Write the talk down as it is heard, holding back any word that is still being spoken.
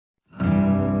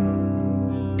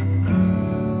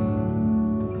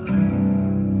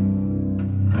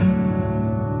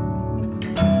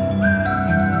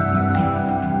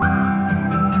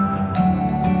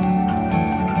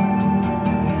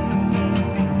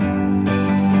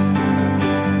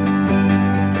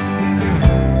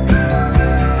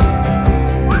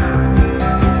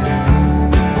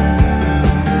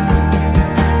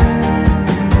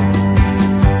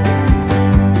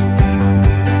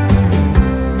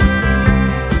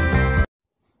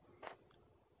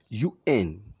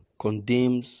UN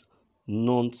condemns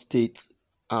non-state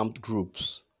armed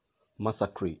groups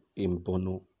massacre in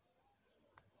Borno.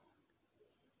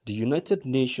 The United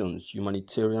Nations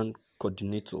Humanitarian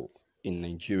Coordinator in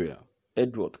Nigeria,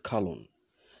 Edward Callon,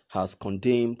 has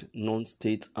condemned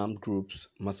non-state armed groups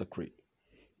massacre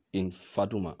in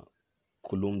Faduma,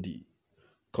 Kolomdi,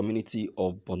 community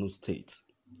of Borno State.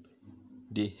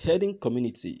 The Herding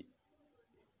community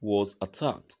was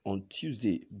attacked on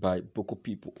Tuesday by Boko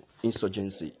People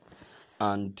insurgency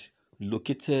and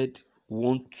located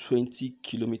 120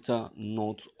 kilometers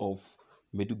north of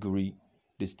Maiduguri,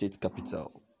 the state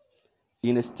capital.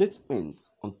 In a statement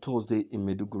on Thursday in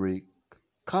Maiduguri,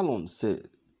 Callon said,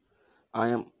 "I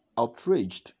am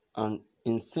outraged and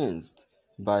incensed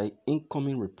by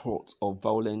incoming reports of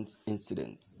violent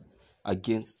incidents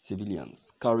against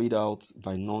civilians carried out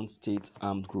by non-state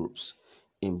armed groups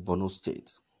in Borno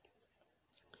State.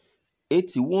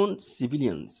 81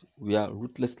 civilians were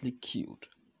ruthlessly killed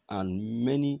and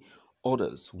many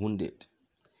others wounded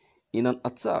in an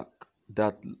attack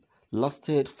that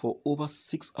lasted for over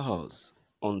 6 hours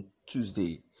on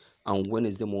Tuesday and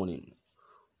Wednesday morning."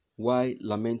 While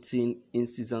lamenting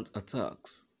incessant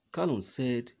attacks, Callon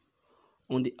said,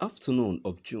 "On the afternoon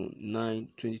of June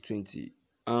 9, 2020,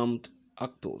 armed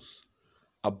actors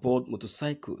aboard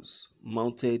motorcycles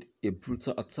mounted a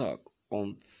brutal attack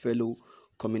on fellow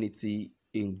community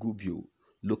in Gubbio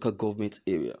local government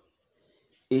area,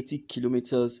 80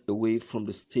 kilometers away from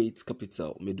the state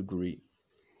capital, Maiduguri.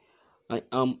 I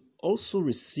am also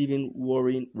receiving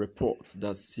worrying reports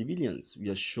that civilians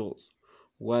were shot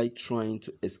while trying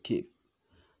to escape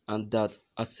and that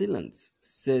assailants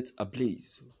set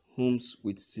ablaze homes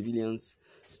with civilians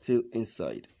still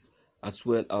inside, as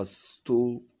well as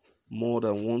stole more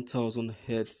than 1,000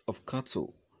 heads of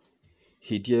cattle.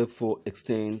 He therefore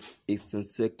extends his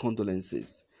sincere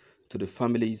condolences to the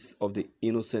families of the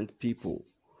innocent people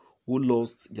who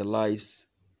lost their lives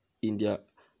in their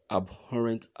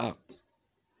abhorrent act."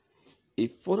 He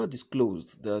further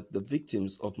disclosed that the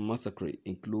victims of massacre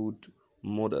include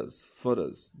mothers,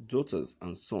 fathers, daughters,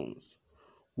 and sons,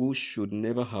 who should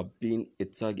never have been a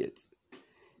target.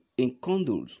 In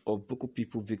condolence of Boko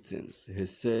People victims, he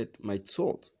said, "My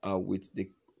thoughts are with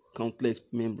the countless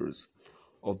members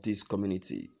of this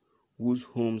community whose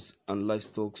homes and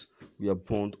livestock were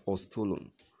burned or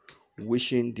stolen,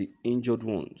 wishing the injured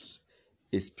ones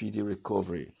a speedy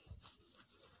recovery."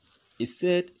 He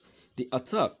said the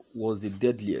attack was the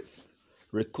deadliest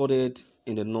recorded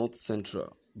in the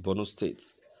north-central Borno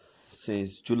State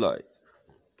since July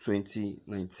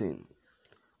 2019.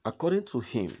 According to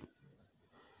him,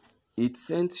 it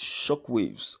sent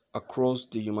shockwaves across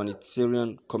the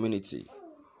humanitarian community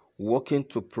working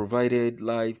to provide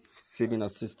life-saving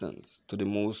assistance to the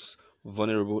most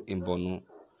vulnerable in Borno.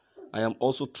 "I am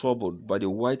also troubled by the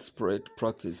widespread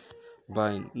practice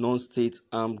by non-state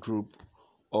armed groups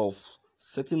of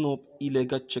setting up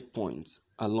illegal checkpoints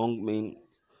along main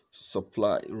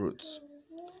supply routes,"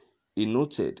 he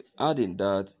noted, adding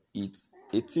that it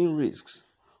risks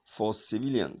for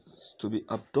civilians to be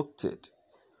abducted,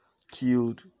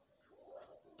 killed,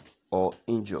 or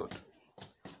injured.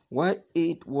 While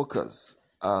aid workers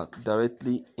are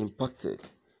directly impacted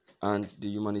and the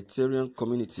humanitarian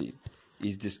community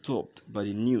is disturbed by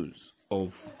the news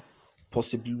of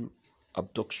possible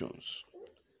abductions.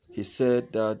 He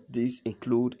said that these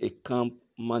include a camp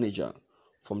manager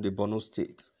from the Borno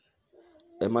State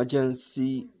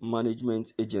Emergency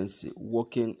Management Agency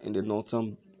working in the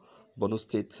northern Borno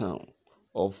State town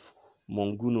of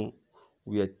Monguno,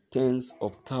 where tens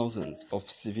of thousands of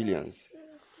civilians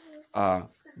are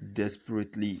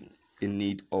desperately in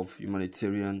need of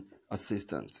humanitarian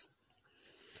assistance.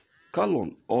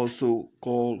 Callon also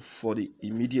called for the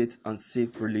immediate and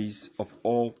safe release of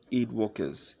all aid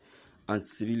workers and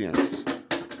civilians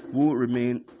who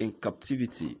remain in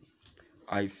captivity.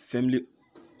 "I firmly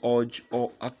urge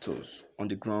all actors on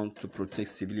the ground to protect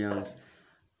civilians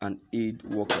and aid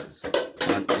workers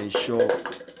and ensure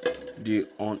the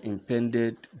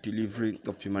unimpeded delivery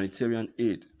of humanitarian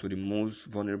aid to the most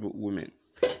vulnerable women,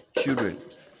 children,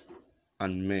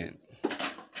 and men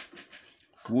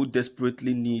who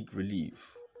desperately need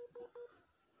relief,"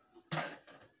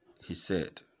 he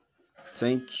said.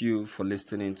 Thank you for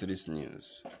listening to this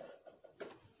news.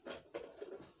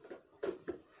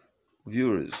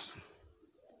 Viewers,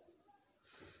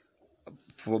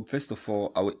 first of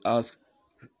all, I will ask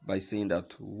by saying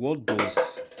that what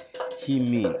does he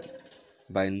mean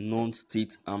by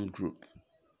non-state armed group?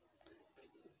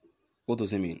 What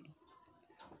does he mean?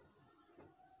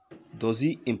 Does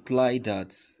he imply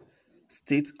that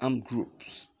state armed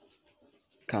groups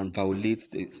can violate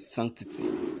the sanctity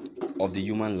of the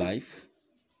human life?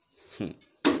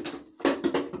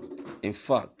 In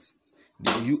fact,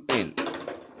 the UN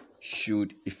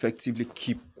should effectively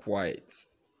keep quiet.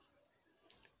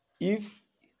 If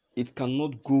it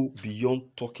cannot go beyond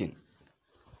talking,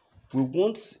 we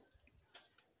want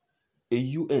a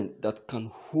UN that can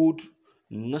hold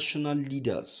national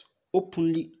leaders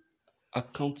openly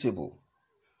accountable,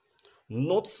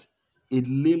 not a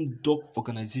lame duck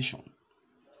organization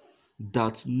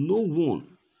that no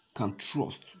one can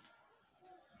trust,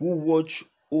 who watch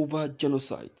over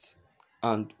genocides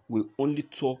and will only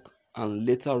talk and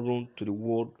later run to the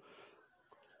world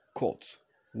court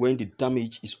when the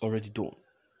damage is already done.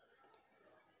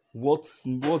 What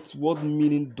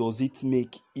meaning does it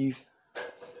make if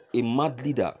a mad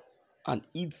leader and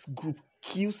its group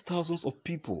kills thousands of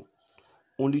people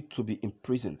only to be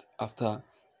imprisoned after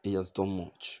he has done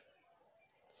much?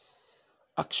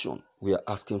 Action we are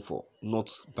asking for,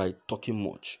 not by talking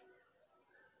much.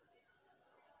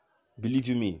 Believe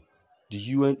you me, the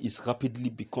UN is rapidly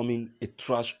becoming a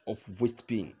trash of waste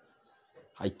bin.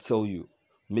 I tell you,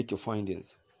 make your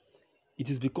findings. It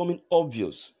is becoming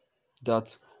obvious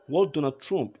that while Donald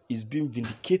Trump is being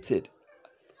vindicated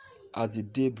as the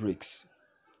day breaks,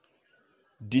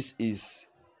 this is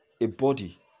a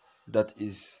body that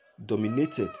is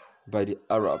dominated by the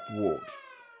Arab world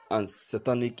and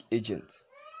satanic agents.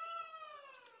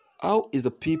 How is the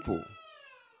people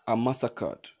are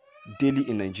massacred daily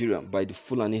in Nigeria by the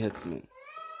Fulani Hērdsmēñ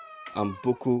and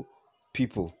Boko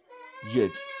people,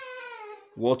 yet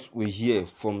what we hear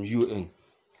from UN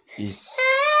is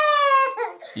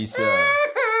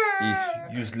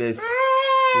useless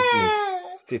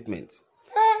statement.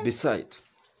 Besides,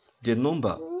 the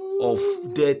number of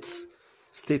death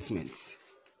statements,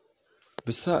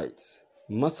 besides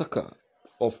massacre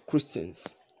of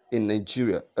Christians in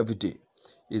Nigeria every day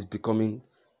is becoming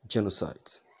genocide.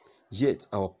 Yet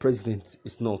our president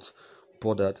is not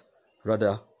bothered,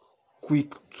 rather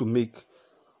quick to make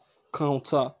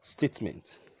counter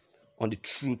statements on the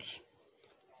truth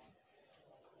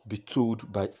be told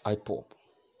by IPOB.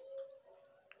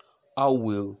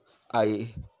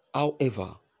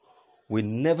 However, we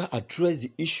never address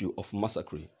the issue of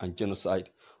massacre and genocide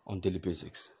on daily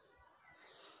basis.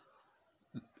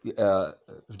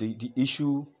 The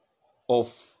issue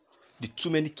of the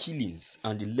too many killings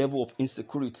and the level of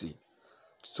insecurity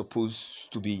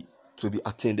supposed to be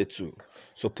attended to,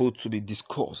 supposed to be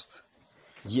discussed.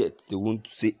 Yet they won't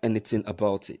say anything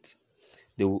about it.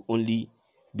 They will only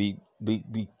be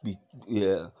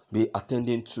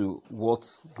attending to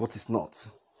what is not.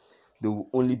 They will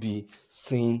only be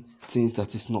saying things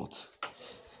that is not.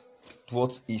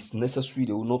 What is necessary,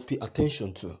 they will not pay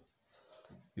attention to.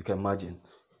 You can imagine.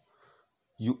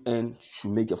 UN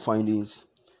should make their findings,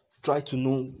 try to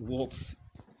know what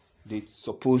they're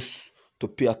supposed to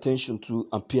pay attention to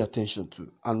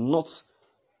and not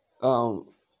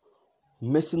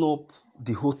messing up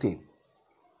the whole thing.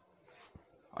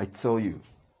 I tell you,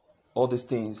 all these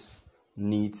things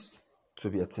needs to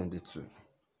be attended to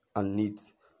and need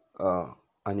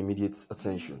an immediate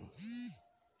attention.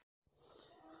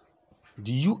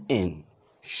 The UN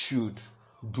should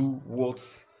do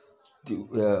what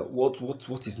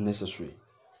is necessary.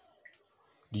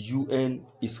 The UN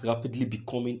is rapidly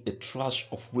becoming a trash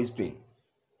of waste bin.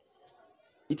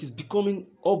 It is becoming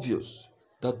obvious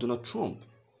that Donald Trump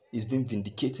is being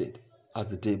vindicated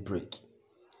as the day break.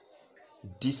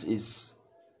 This is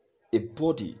a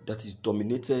body that is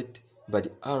dominated by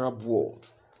the Arab world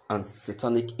and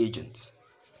satanic agents.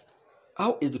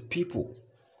 How is the people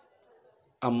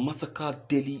are massacred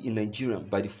daily in Nigeria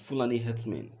by the Fulani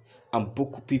Hērdsmēñ and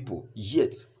Boko people,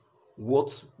 yet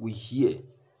what we hear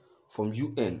from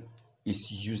UN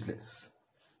is useless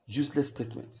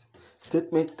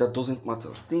statements that doesn't matter,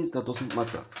 things that doesn't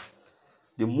matter.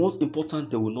 The most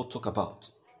important they will not talk about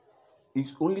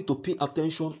is only to pay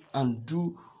attention and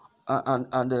do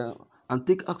and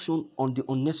take action on the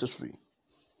unnecessary.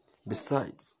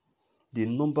 Besides, the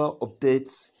number of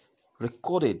deaths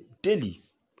recorded daily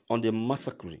on the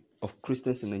massacre of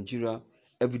Christians in Nigeria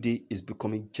every day is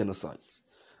becoming genocide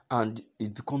and is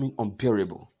becoming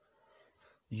unbearable.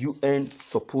 UN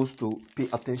supposed to pay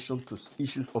attention to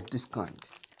issues of this kind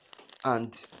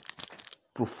and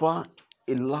provide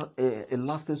a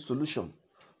lasting solution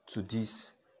to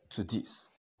this.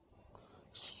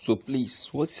 So please,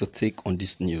 what's your take on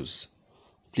this news?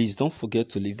 Please don't forget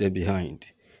to leave them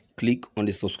behind. Click on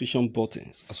the subscription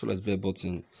buttons as well as bell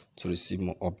button to receive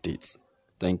more updates.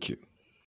 Thank you.